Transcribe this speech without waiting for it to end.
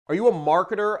Are you a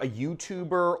marketer, a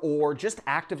YouTuber, or just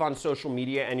active on social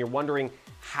media and you're wondering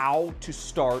how to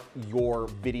start your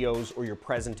videos or your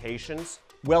presentations?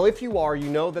 Well, if you are, you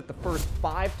know that the first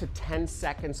 5 to 10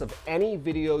 seconds of any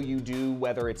video you do,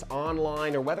 whether it's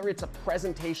online or whether it's a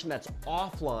presentation that's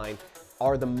offline,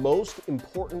 are the most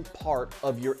important part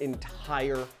of your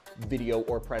entire video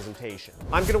or presentation.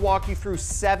 I'm gonna walk you through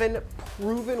 7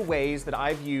 proven ways that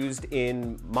I've used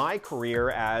in my career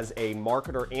as a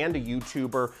marketer and a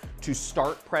YouTuber to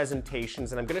start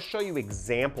presentations, and I'm gonna show you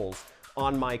examples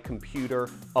on my computer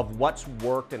of what's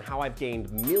worked and how I've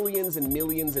gained millions and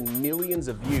millions and millions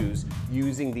of views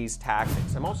using these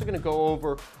tactics. I'm also gonna go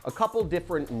over a couple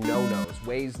different no-nos,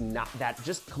 ways that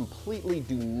just completely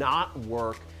do not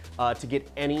work to get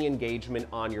any engagement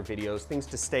on your videos, things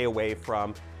to stay away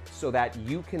from so that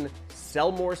you can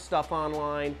sell more stuff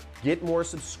online, get more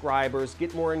subscribers,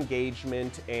 get more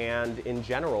engagement, and in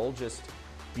general, just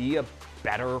be a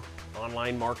better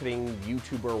online marketing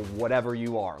YouTuber, whatever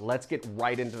you are. Let's get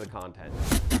right into the content.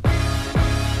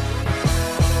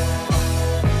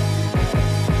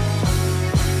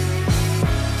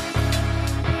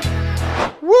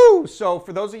 Woo! So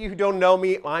for those of you who don't know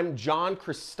me, I'm John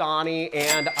Crestani,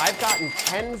 and I've gotten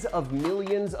tens of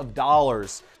millions of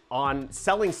dollars on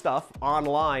selling stuff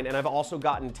online, and I've also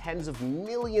gotten tens of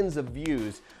millions of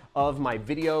views of my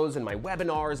videos and my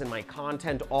webinars and my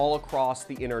content all across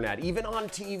the internet, even on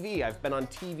TV. I've been on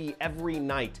TV every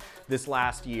night this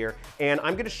last year, and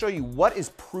I'm gonna show you what is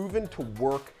proven to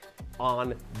work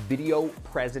on video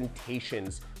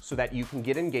presentations so that you can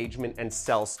get engagement and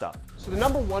sell stuff. So the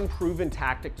number one proven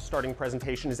tactic to starting a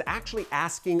presentation is actually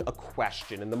asking a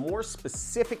question. And the more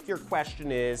specific your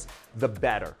question is, the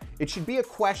better. It should be a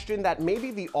question that maybe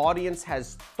the audience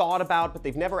has thought about, but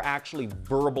they've never actually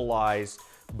verbalized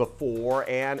before,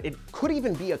 and it could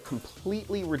even be a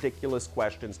completely ridiculous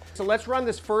question. So let's run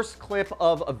this first clip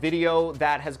of a video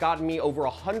that has gotten me over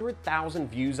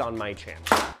 100,000 views on my channel.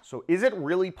 So is it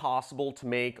really possible to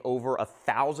make over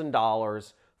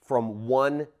 $1,000 from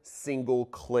one single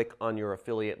click on your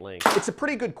affiliate link? It's a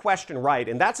pretty good question, right?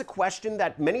 And that's a question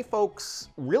that many folks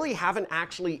really haven't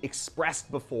actually expressed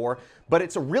before, but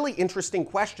it's a really interesting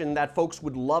question that folks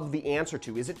would love the answer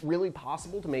to. Is it really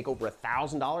possible to make over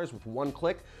 $1,000 with one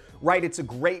click? Right, it's a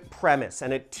great premise,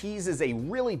 and it teases a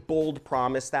really bold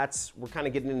promise. We're kind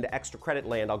of getting into extra credit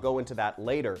land. I'll go into that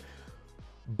later.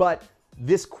 But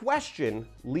this question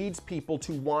leads people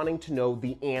to wanting to know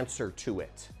the answer to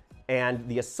it. And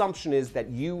the assumption is that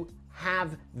you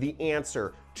have the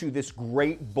answer to this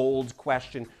great, bold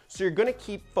question. So you're gonna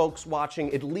keep folks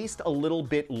watching at least a little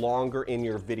bit longer in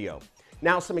your video.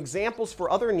 Now, some examples for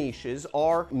other niches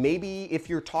are maybe if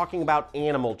you're talking about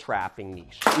animal trapping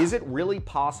niche. Is it really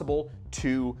possible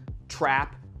to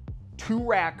trap 2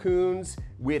 raccoons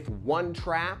with one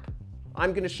trap?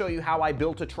 I'm gonna show you how I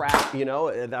built a trap, you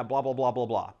know, that blah, blah, blah, blah,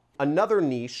 blah. Another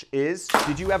niche is,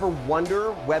 did you ever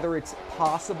wonder whether it's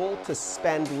possible to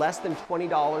spend less than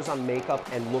 $20 on makeup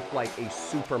and look like a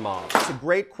supermodel? It's a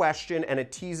great question, and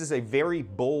it teases a very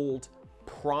bold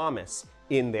promise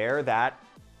in there that,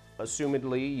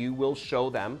 assumedly, you will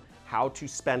show them how to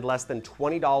spend less than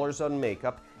 $20 on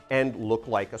makeup and look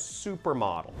like a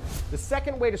supermodel. The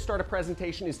second way to start a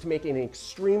presentation is to make an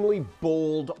extremely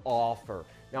bold offer.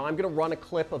 Now, I'm gonna run a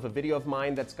clip of a video of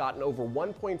mine that's gotten over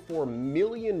 1.4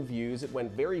 million views. It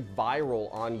went very viral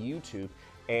on YouTube,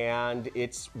 and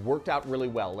it's worked out really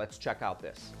well. Let's check out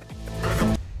this.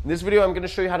 In this video, I'm gonna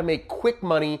show you how to make quick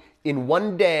money in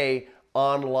one day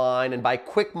online, and by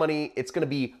quick money, it's gonna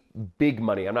be big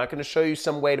money. I'm not gonna show you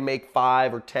some way to make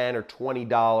 $5 or $10 or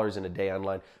 $20 in a day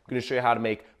online. I'm gonna show you how to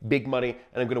make big money,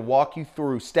 and I'm gonna walk you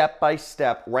through step by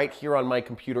step right here on my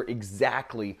computer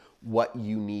exactly what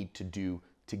you need to do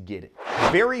to get it.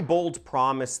 Very bold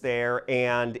promise there,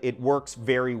 and it works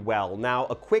very well. Now,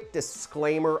 a quick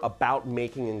disclaimer about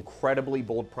making incredibly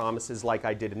bold promises like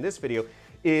I did in this video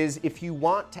is if you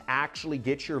want to actually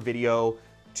get your video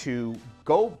to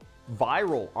go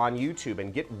viral on YouTube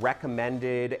and get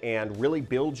recommended and really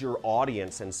build your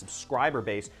audience and subscriber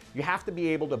base, you have to be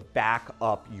able to back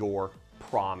up your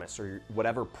promise or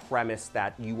whatever premise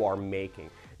that you are making.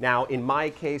 Now, in my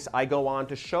case, I go on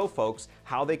to show folks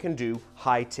how they can do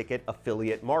high-ticket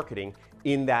affiliate marketing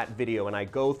in that video, and I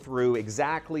go through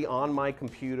exactly on my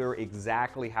computer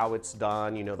exactly how it's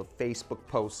done, you know, the Facebook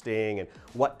posting and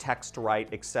what text to write,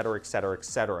 et cetera, et cetera, et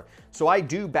cetera. So I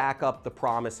do back up the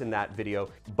promise in that video,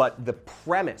 but the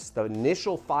premise, the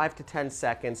initial 5 to 10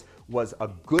 seconds was a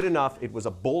good enough, it was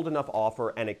a bold enough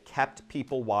offer, and it kept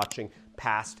people watching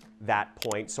past that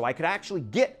point. So I could actually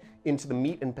get into the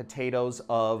meat and potatoes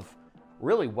of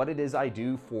really what it is I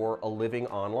do for a living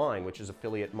online, which is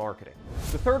affiliate marketing.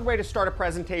 The third way to start a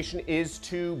presentation is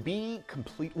to be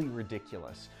completely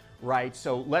ridiculous, right?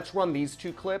 So let's run these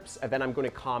two clips, and then I'm going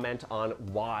to comment on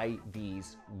why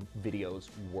these videos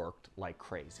worked like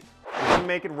crazy. We're going to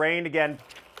make it rain again,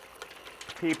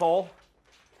 people,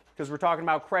 because we're talking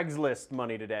about Craigslist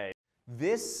money today.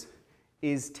 This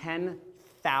is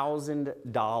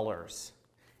 $10,000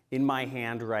 in my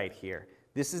hand right here.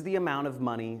 This is the amount of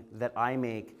money that I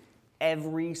make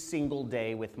every single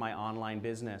day with my online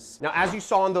business. Now, as you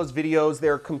saw in those videos,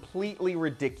 they're completely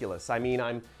ridiculous. I mean,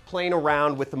 I'm playing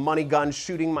around with the money gun,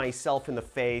 shooting myself in the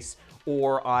face,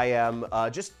 or I am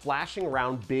just flashing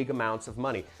around big amounts of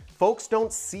money. Folks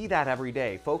don't see that every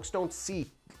day. Folks don't see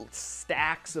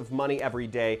stacks of money every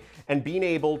day, and being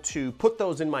able to put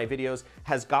those in my videos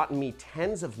has gotten me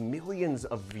tens of millions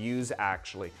of views,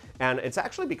 actually. And it's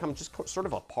actually become just sort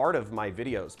of a part of my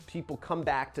videos. People come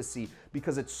back to see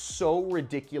because it's so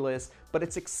ridiculous, but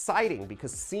it's exciting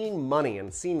because seeing money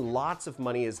and seeing lots of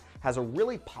money has a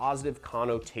really positive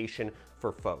connotation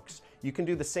for folks. You can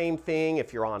do the same thing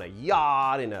if you're on a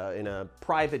yacht, in a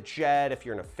private jet, if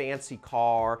you're in a fancy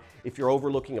car, if you're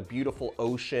overlooking a beautiful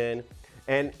ocean.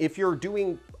 And if you're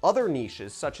doing other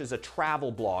niches, such as a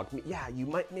travel blog, yeah, you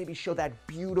might maybe show that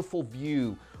beautiful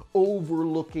view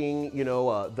overlooking, you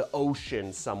know, the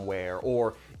ocean somewhere.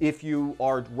 Or if you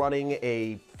are running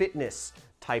a fitness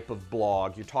type of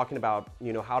blog, you're talking about,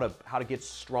 you know, how to get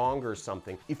stronger or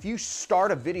something. If you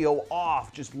start a video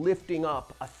off just lifting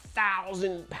up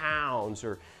 1,000 pounds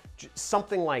or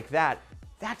something like that,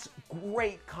 that's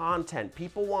great content.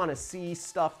 People want to see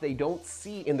stuff they don't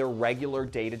see in their regular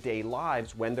day-to-day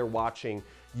lives when they're watching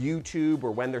YouTube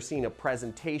or when they're seeing a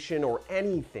presentation or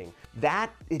anything.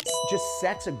 It just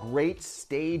sets a great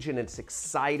stage, and it's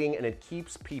exciting, and it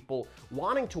keeps people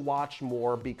wanting to watch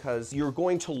more because you're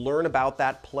going to learn about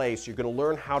that place. You're going to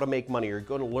learn how to make money. You're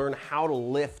going to learn how to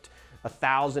lift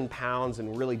 1,000 pounds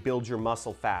and really build your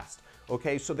muscle fast.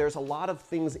 Okay, so there's a lot of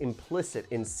things implicit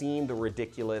in seeing the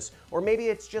ridiculous, or maybe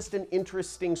it's just an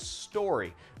interesting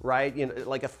story, right? You know,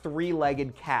 like a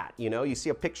three-legged cat, you know? You see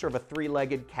a picture of a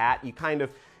three-legged cat, you're kind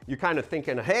of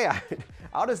thinking, hey,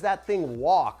 how does that thing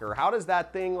walk? Or how does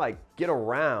that thing like get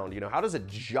around? You know, how does it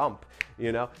jump?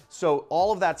 You know? So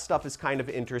all of that stuff is kind of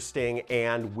interesting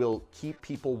and will keep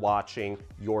people watching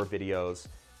your videos,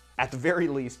 at the very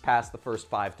least, past the first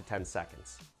 5 to 10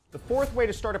 seconds. The fourth way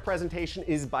to start a presentation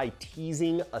is by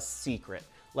teasing a secret.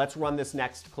 Let's run this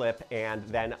next clip, and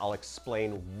then I'll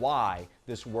explain why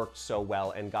this worked so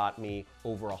well and got me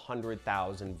over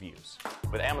 100,000 views.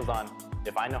 With Amazon,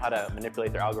 if I know how to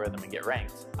manipulate their algorithm and get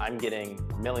ranked, I'm getting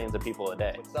millions of people a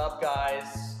day. What's up,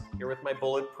 guys? Here with my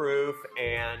Bulletproof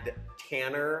and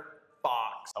Tanner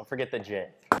Fox. Don't forget the J.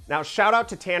 Now, shout out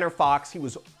to Tanner Fox. He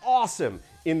was awesome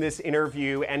in this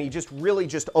interview, and he really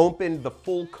just opened the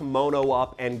full kimono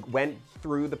up and went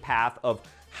through the path of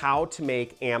how to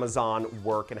make Amazon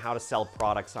work and how to sell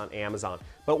products on Amazon.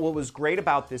 But what was great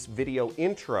about this video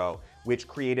intro, which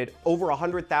created over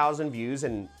 100,000 views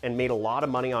and made a lot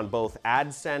of money on both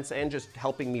AdSense and just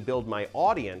helping me build my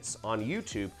audience on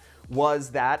YouTube, was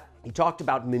that he talked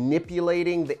about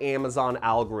manipulating the Amazon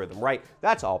algorithm, right?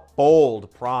 That's a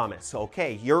bold promise,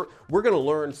 okay? We're gonna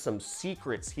learn some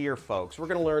secrets here, folks. We're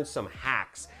gonna learn some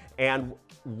hacks. And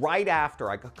right after,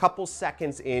 like a couple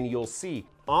seconds in, you'll see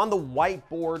on the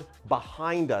whiteboard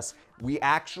behind us, we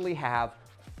actually have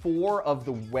 4 of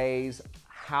the ways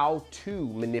how to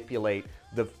manipulate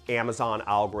the Amazon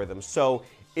algorithm. So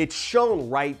it's shown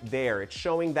right there. It's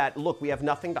showing that, look, we have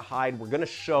nothing to hide. We're gonna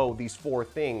show these 4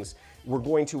 things. We're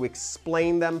going to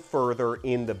explain them further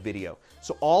in the video.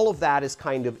 So all of that is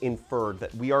kind of inferred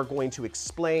that we are going to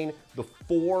explain the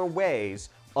 4 ways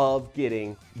of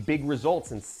getting big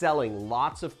results and selling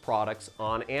lots of products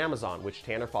on Amazon, which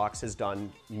Tanner Fox has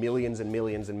done millions and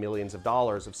millions and millions of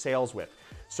dollars of sales with.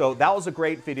 So that was a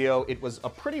great video. It was a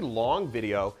pretty long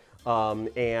video,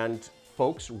 and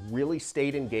folks really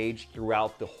stayed engaged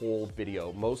throughout the whole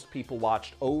video. Most people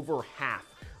watched over half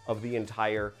of the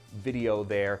entire video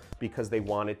there because they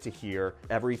wanted to hear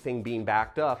everything being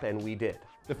backed up, and we did.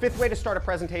 The 5th way to start a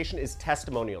presentation is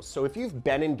testimonials. So if you've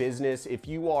been in business, if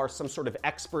you are some sort of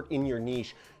expert in your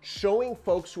niche, showing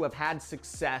folks who have had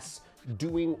success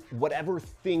doing whatever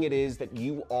thing it is that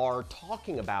you are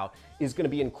talking about is going to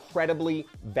be incredibly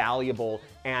valuable,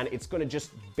 and it's going to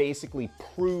just basically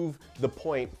prove the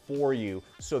point for you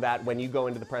so that when you go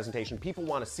into the presentation, people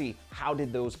want to see how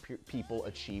did those people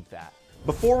achieve that.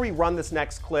 Before we run this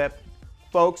next clip,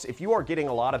 folks, if you are getting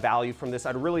a lot of value from this,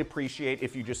 I'd really appreciate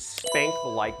if you just spank the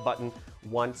like button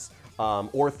once.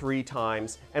 or 3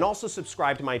 times, and also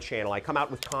subscribe to my channel. I come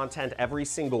out with content every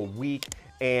single week,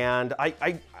 and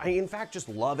I in fact just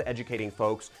love educating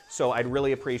folks, so I'd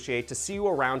really appreciate to see you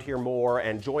around here more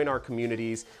and join our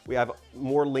communities. We have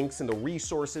more links in the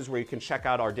resources where you can check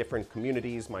out our different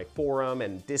communities, my forum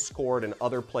and Discord and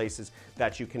other places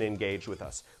that you can engage with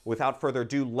us. Without further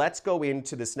ado, let's go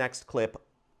into this next clip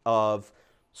of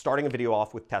starting a video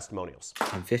off with testimonials.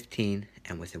 I'm 15,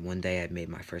 and within one day I've made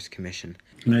my first commission.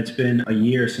 And it's been a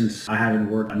year since I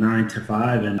haven't worked a 9 to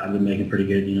 5, and I've been making pretty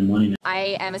good, money now.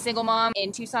 I am a single mom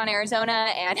in Tucson,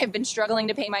 Arizona, and have been struggling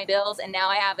to pay my bills, and now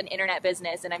I have an internet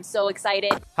business, and I'm so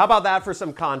excited. How about that for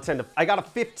some content? I got a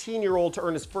 15-year-old to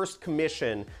earn his first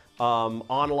commission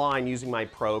online using my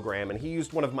program, and he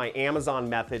used one of my Amazon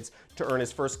methods to earn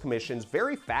his first commissions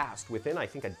very fast, within, I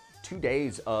think, 2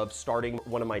 days of starting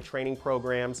one of my training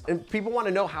programs. And people want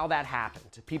to know how that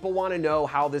happened. People want to know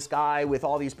how this guy with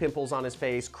all these pimples on his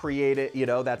face created,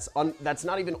 that's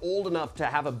not even old enough to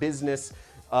have a business,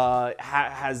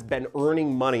 has been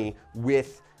earning money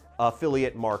with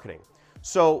affiliate marketing.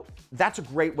 So that's a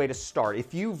great way to start.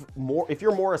 If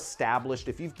you're more established,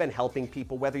 if you've been helping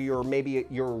people, whether maybe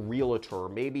you're a realtor,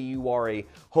 maybe you are a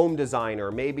home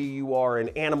designer, maybe you are an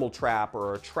animal trapper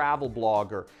or a travel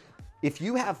blogger, if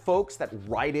you have folks that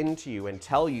write into you and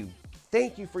tell you,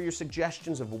 thank you for your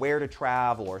suggestions of where to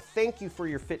travel, or thank you for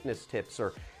your fitness tips,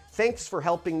 or thanks for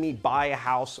helping me buy a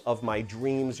house of my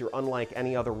dreams, you're unlike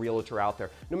any other realtor out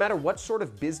there. No matter what sort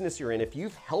of business you're in, if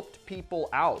you've helped people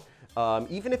out,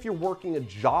 even if you're working a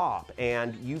job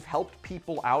and you've helped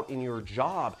people out in your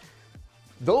job,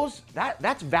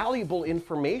 that's valuable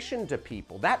information to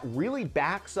people. That really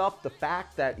backs up the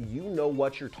fact that you know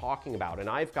what you're talking about. And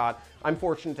I'm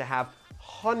fortunate to have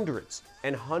hundreds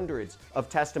and hundreds of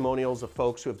testimonials of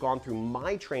folks who have gone through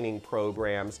my training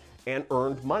programs and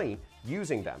earned money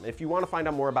using them. If you want to find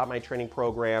out more about my training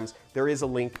programs, there is a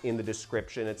link in the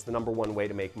description. It's the #1 way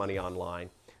to make money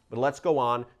online. But let's go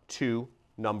on to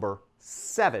number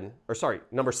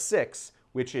 6,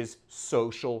 which is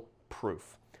social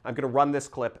proof. I'm going to run this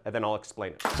clip and then I'll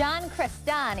explain it. John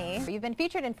Crestani, you've been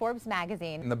featured in Forbes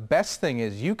magazine. And the best thing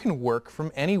is you can work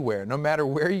from anywhere, no matter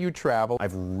where you travel.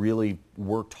 I've really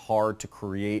worked hard to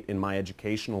create in my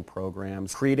educational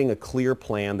programs, creating a clear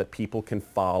plan that people can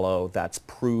follow, that's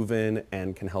proven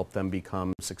and can help them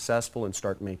become successful and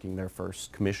start making their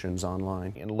first commissions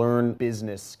online and learn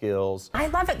business skills. I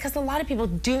love it because a lot of people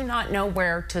do not know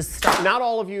where to start. Not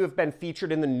all of you have been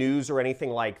featured in the news or anything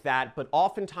like that, but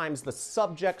oftentimes the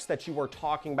subjects that you are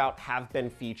talking about have been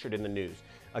featured in the news.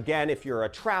 Again, if you're a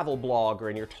travel blogger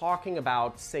and you're talking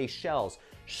about Seychelles,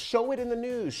 show it in the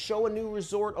news, show a new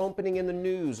resort opening in the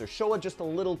news, or show just a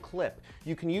little clip.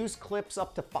 You can use clips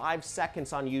up to 5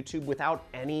 seconds on YouTube without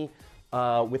any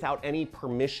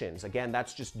permissions. Again,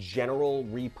 that's just general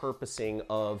repurposing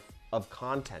of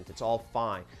content. It's all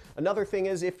fine. Another thing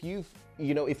is if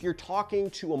you're talking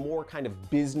to a more kind of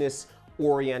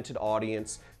business-oriented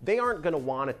audience, they aren't going to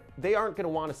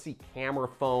want to see camera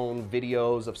phone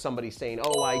videos of somebody saying,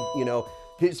 "Oh,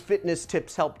 his fitness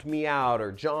tips helped me out,"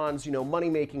 or John's,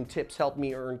 money-making tips helped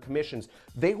me earn commissions.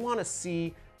 They want to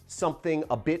see something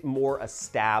a bit more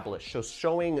established. So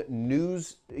showing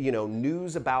news,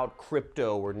 news about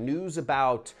crypto, or news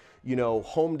about,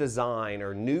 home design,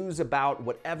 or news about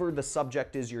whatever the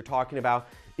subject is you're talking about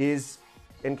is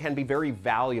and can be very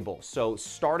valuable. So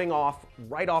starting off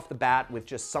right off the bat with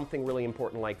just something really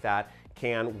important like that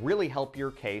can really help your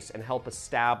case and help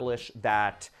establish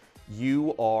that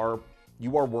you are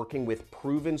working with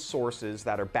proven sources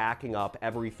that are backing up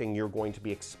everything you're going to be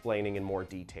explaining in more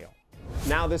detail.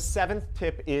 Now, the 7th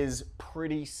tip is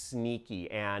pretty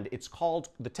sneaky, and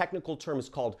the technical term is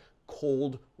called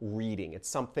cold reading. It's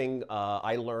something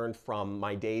I learned from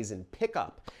my days in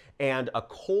pickup. And a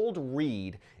cold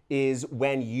read is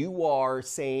when you are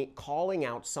calling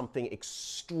out something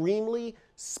extremely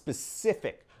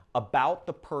specific about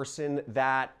the person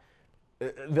that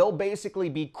they'll basically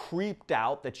be creeped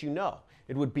out that you know.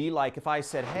 It would be like if I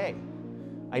said, "Hey,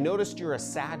 I noticed you're a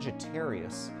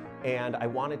Sagittarius and I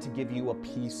wanted to give you a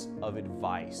piece of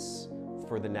advice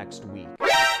for the next week."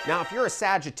 Now, if you're a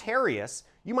Sagittarius,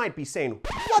 you might be saying,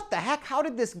 "What the heck? How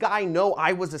did this guy know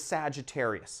I was a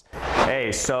Sagittarius?"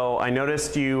 Hey, so I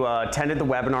noticed you attended the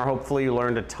webinar. Hopefully you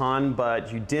learned a ton,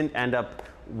 but you didn't end up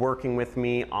working with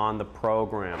me on the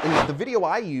program. In the video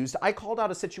I used, I called out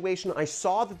a situation. I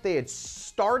saw that they had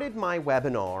started my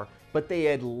webinar, but they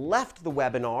had left the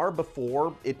webinar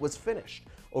before it was finished.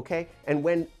 Okay, and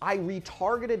when I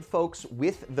retargeted folks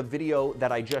with the video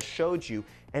that I just showed you,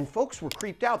 and folks were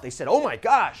creeped out, they said, "Oh my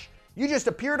gosh, you just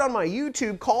appeared on my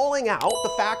YouTube calling out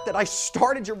the fact that I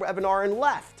started your webinar and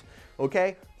left."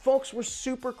 okay? Folks were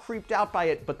super creeped out by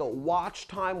it, but the watch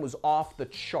time was off the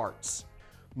charts.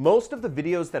 Most of the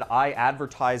videos that I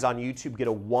advertise on YouTube get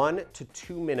a 1 to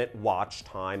 2 minute watch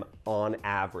time on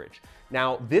average.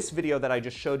 Now, this video that I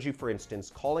just showed you, for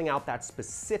instance, calling out that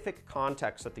specific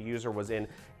context that the user was in,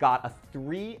 got a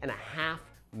 3.5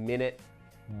 minute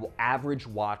average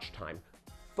watch time.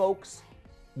 Folks,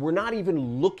 we're not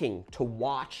even looking to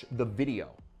watch the video.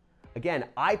 Again,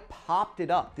 I popped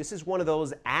it up. This is one of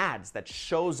those ads that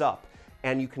shows up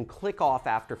and you can click off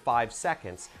after 5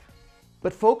 seconds.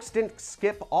 But folks didn't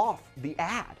skip off the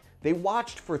ad. They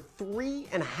watched for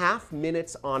 3.5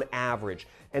 minutes on average,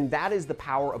 and that is the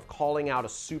power of calling out a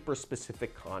super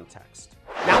specific context.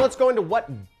 Now let's go into what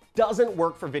doesn't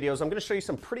work for videos. I'm gonna show you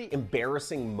some pretty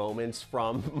embarrassing moments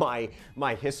from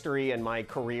my history and my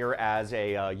career as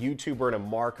a YouTuber and a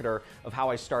marketer of how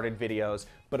I started videos.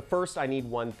 But first, I need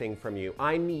one thing from you.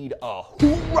 I need a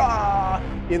hoorah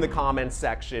in the comments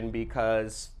section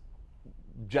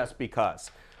just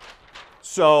because.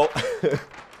 So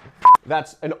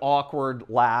that's an awkward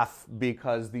laugh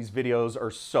because these videos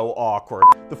are so awkward.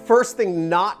 The first thing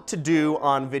not to do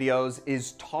on videos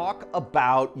is talk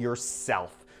about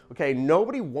yourself, okay?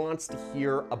 Nobody wants to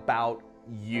hear about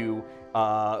you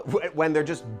when they're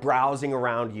just browsing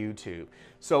around YouTube.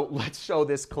 So let's show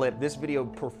this clip. This video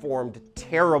performed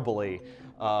terribly.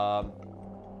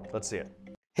 Let's see it.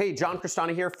 Hey, John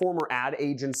Crestani here, former ad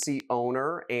agency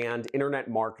owner and internet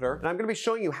marketer, and I'm gonna be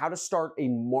showing you how to start a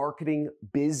marketing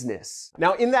business.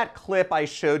 Now, in that clip I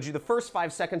showed you, the first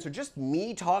 5 seconds are just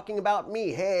me talking about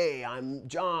me. Hey, I'm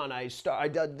John, I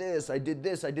did this, I did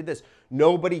this, I did this.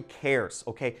 Nobody cares,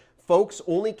 okay? Folks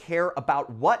only care about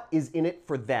what is in it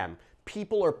for them.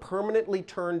 People are permanently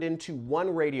turned into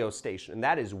one radio station, and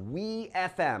that is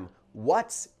WeFM.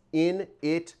 What's in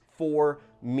it for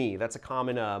me? That's a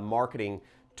common marketing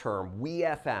term,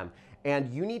 WeFM.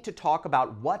 And you need to talk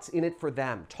about what's in it for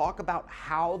them. Talk about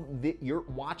how you're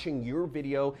watching your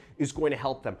video is going to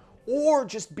help them. Or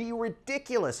just be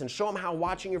ridiculous and show them how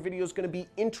watching your video is going to be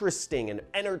interesting and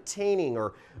entertaining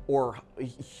or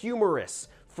humorous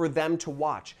for them to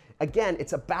watch. Again,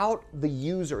 it's about the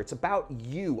user. It's about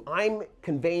you. I'm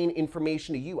conveying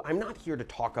information to you. I'm not here to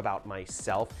talk about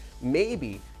myself.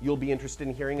 Maybe you'll be interested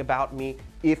in hearing about me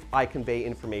if I convey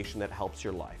information that helps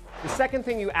your life. The second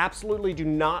thing you absolutely do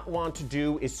not want to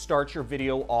do is start your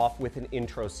video off with an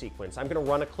intro sequence. I'm gonna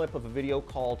run a clip of a video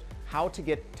called How to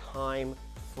Get Time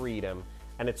Freedom,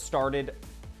 and it started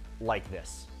like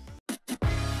this.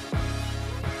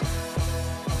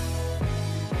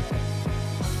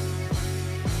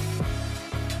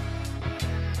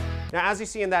 Now, as you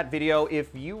see in that video,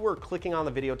 if you were clicking on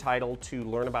the video title to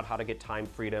learn about how to get time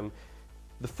freedom,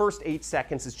 the first 8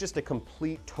 seconds is just a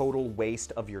complete total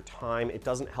waste of your time. It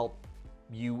doesn't help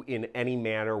you in any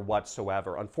manner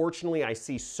whatsoever. Unfortunately, I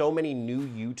see so many new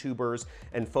YouTubers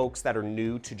and folks that are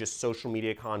new to just social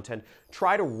media content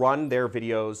try to run their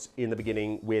videos in the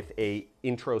beginning with a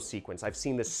intro sequence. I've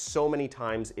seen this so many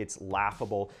times, it's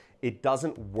laughable. It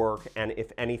doesn't work, and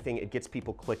if anything, it gets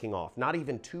people clicking off. Not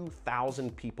even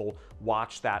 2,000 people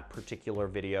watch that particular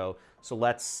video. So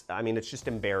it's just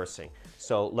embarrassing.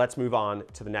 So let's move on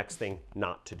to the next thing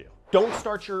not to do. Don't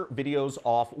start your videos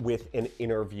off with an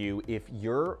interview if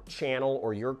your channel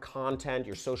or your content,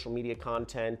 your social media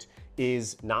content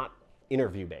is not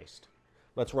interview-based.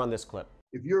 Let's run this clip.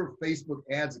 If your Facebook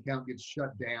ads account gets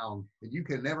shut down and you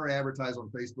can never advertise on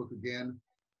Facebook again,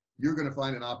 you're going to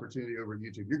find an opportunity over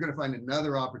YouTube. You're going to find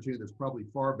another opportunity that's probably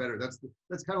far better. That's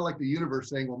kind of like the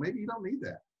universe saying, well, maybe you don't need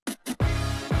that.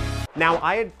 Now,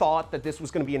 I had thought that this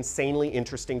was going to be insanely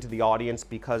interesting to the audience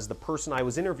because the person I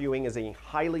was interviewing is a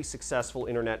highly successful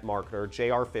internet marketer,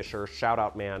 J.R. Fisher, shout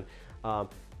out man,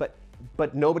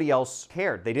 but nobody else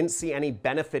cared. They didn't see any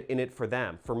benefit in it for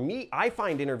them. For me, I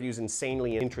find interviews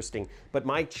insanely interesting, but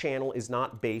my channel is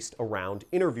not based around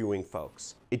interviewing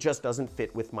folks. It just doesn't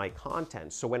fit with my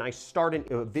content. So when I start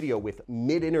a video with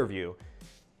mid-interview,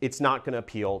 it's not gonna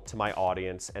appeal to my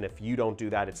audience, and if you don't do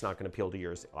that, it's not gonna appeal to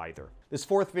yours either. This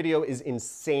fourth video is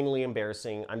insanely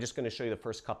embarrassing. I'm just gonna show you the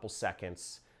first couple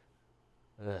seconds.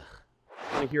 Ugh.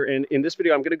 Here in this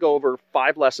video, I'm going to go over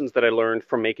 5 lessons that I learned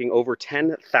from making over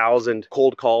 10,000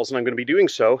 cold calls, and I'm going to be doing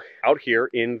so out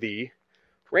here in the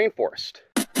rainforest.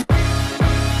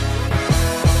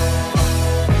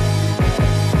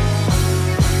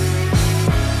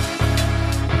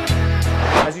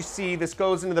 As you see, this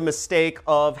goes into the mistake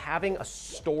of having a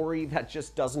story that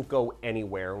just doesn't go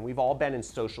anywhere. And we've all been in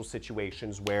social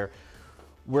situations where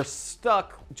we're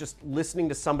stuck just listening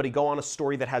to somebody go on a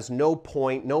story that has no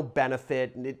point, no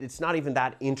benefit. It's not even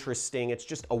that interesting. It's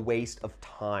just a waste of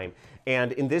time.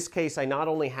 And in this case, I not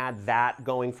only had that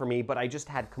going for me, but I just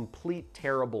had complete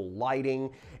terrible lighting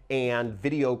and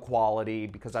video quality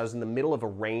because I was in the middle of a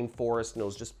rainforest and it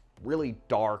was just really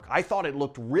dark. I thought it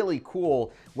looked really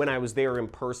cool when I was there in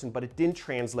person, but it didn't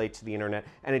translate to the internet,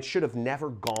 and it should have never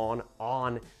gone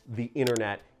on the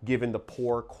internet given the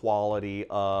poor quality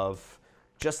of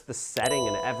just the setting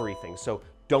and everything. So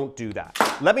don't do that.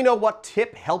 Let me know what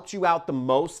tip helped you out the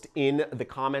most in the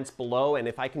comments below, and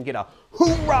if I can get a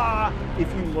hoorah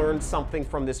if you learned something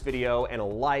from this video and a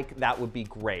like, that would be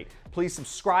great. Please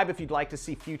subscribe if you'd like to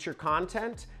see future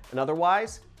content, and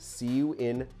otherwise, see you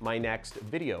in my next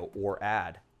video or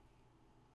ad.